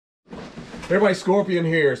Everybody, Scorpion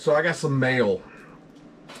here. So I got some mail,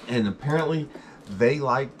 and apparently they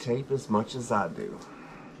like tape as much as I do.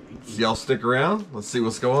 So y'all stick around. Let's see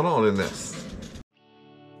what's going on in this.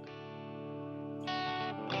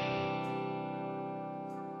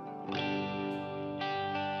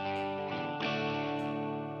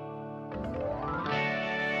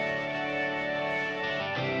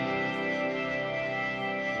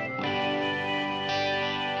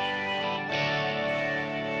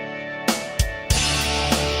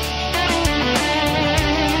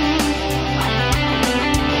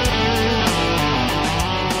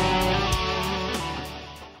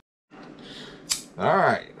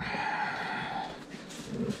 Alright,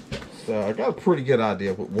 so I got a pretty good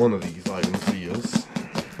idea what one of these items is.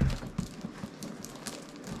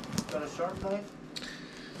 Got a sharp knife?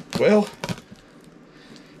 Well,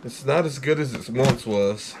 it's not as good as it once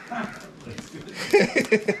was.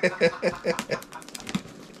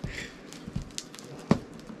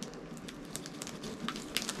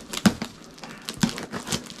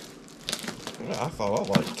 I thought I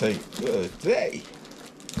liked tape. Good day.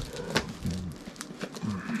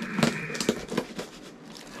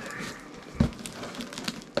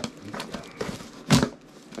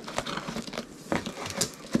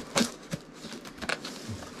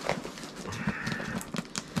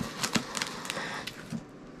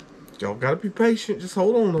 Y'all gotta be patient. Just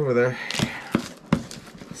hold on over there.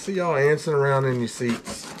 See y'all answering around in your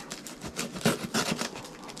seats.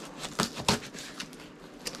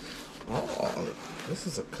 Oh, this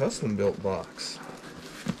is a custom built box.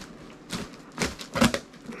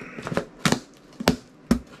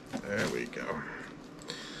 There we go.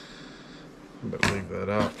 Better leave that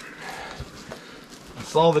out. I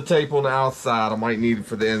saw the tape on the outside. I might need it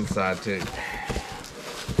for the inside too.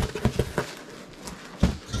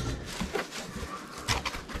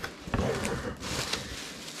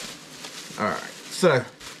 Alright, so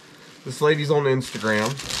this lady's on Instagram.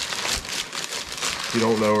 If you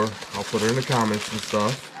don't know her, I'll put her in the comments and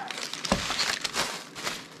stuff.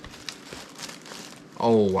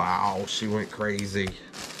 Oh wow, she went crazy.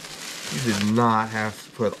 You did not have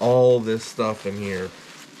to put all this stuff in here.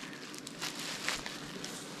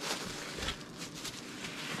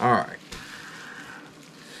 Alright.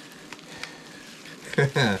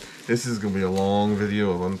 This is going to be a long video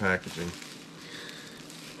of unpackaging.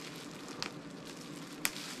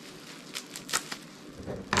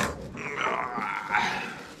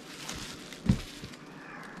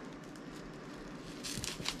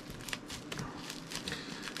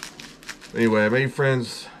 Anyway, I made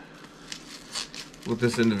friends with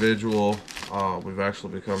this individual. We've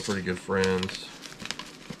actually become pretty good friends.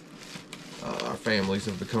 Our families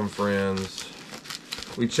have become friends.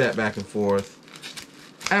 We chat back and forth.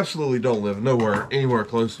 Absolutely don't live anywhere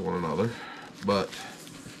close to one another, but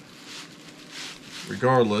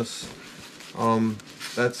regardless,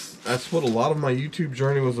 that's what a lot of my YouTube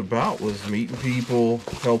journey was about, was meeting people,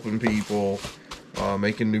 helping people,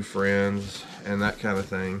 making new friends, and that kind of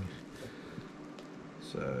thing.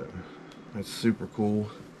 So that's super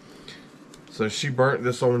cool. So she burnt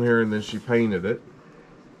this on here and then she painted it,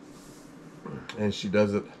 and she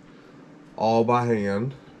does it all by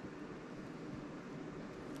hand.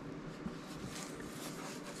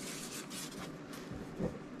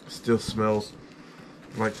 Still smells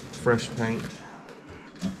like fresh paint.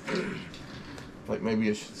 Like maybe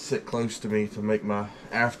it should sit close to me to make my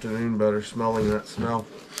afternoon better, smelling that smell.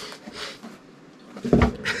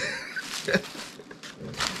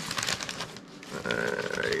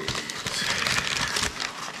 Alright.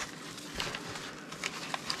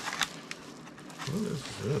 What is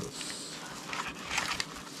this?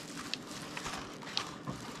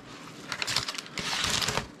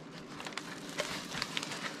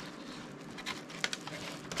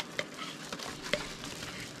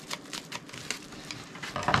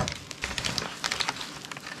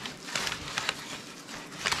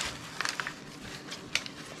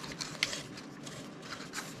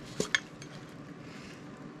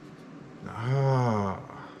 Ah.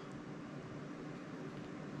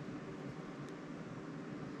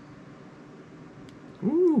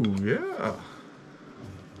 Ooh, yeah.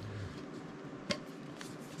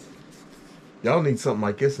 Y'all need something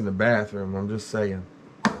like this in the bathroom, I'm just saying.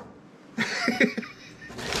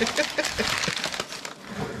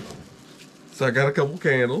 So I got a couple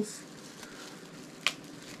candles.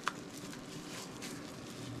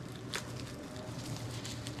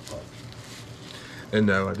 And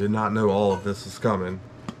no, I did not know all of this was coming.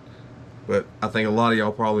 But I think a lot of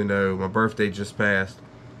y'all probably know my birthday just passed.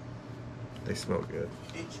 They smell good.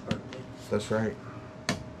 It's your birthday. That's right.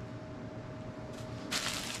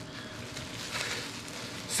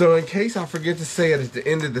 So in case I forget to say it at the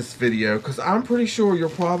end of this video, because I'm pretty sure you'll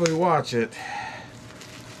probably watch it.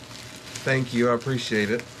 Thank you, I appreciate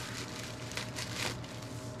it.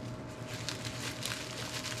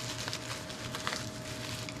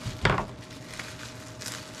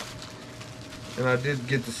 And I did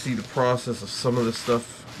get to see the process of some of the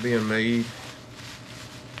stuff being made.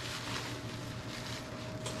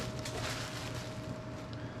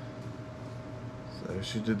 So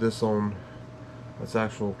she did this on, that's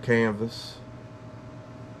actual canvas.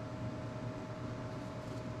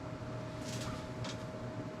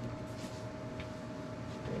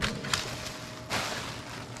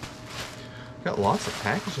 Got lots of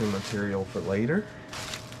packaging material for later.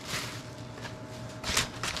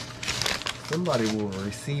 Somebody will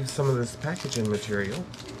receive some of this packaging material.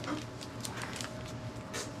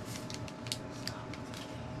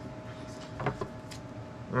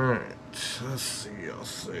 Alright, let's see, I'll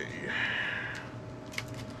see.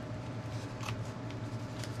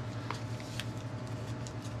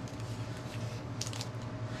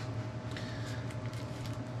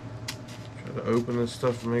 Try to open this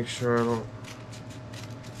stuff and make sure I don't.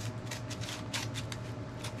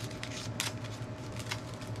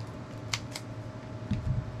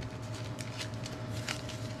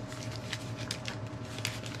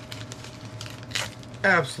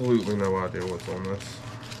 Absolutely no idea what's on this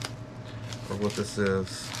or what this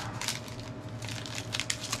is.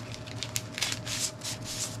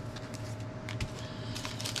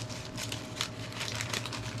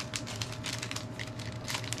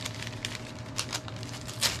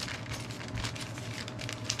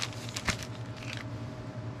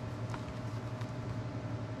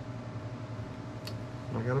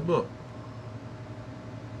 I got a book.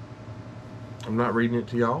 I'm not reading it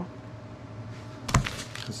to y'all.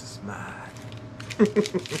 This is mine.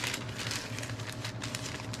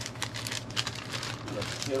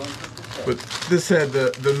 But this had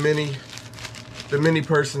the mini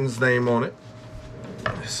person's name on it,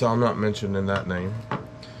 so I'm not mentioning that name.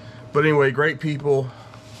 But anyway, great people.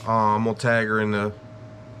 I'm gonna tag her in the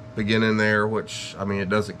beginning there, which I mean it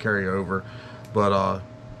doesn't carry over. But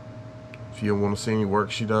if you want to see any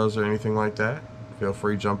work she does or anything like that, feel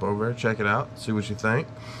free to jump over there, check it out, see what you think.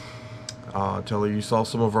 Tell her you saw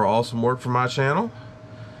some of our awesome work from my channel,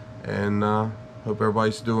 and hope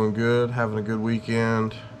everybody's doing good, having a good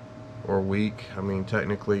weekend or week. I mean,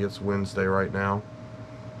 technically it's Wednesday right now,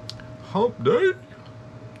 hump day,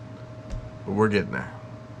 but we're getting there.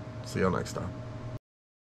 See y'all next time.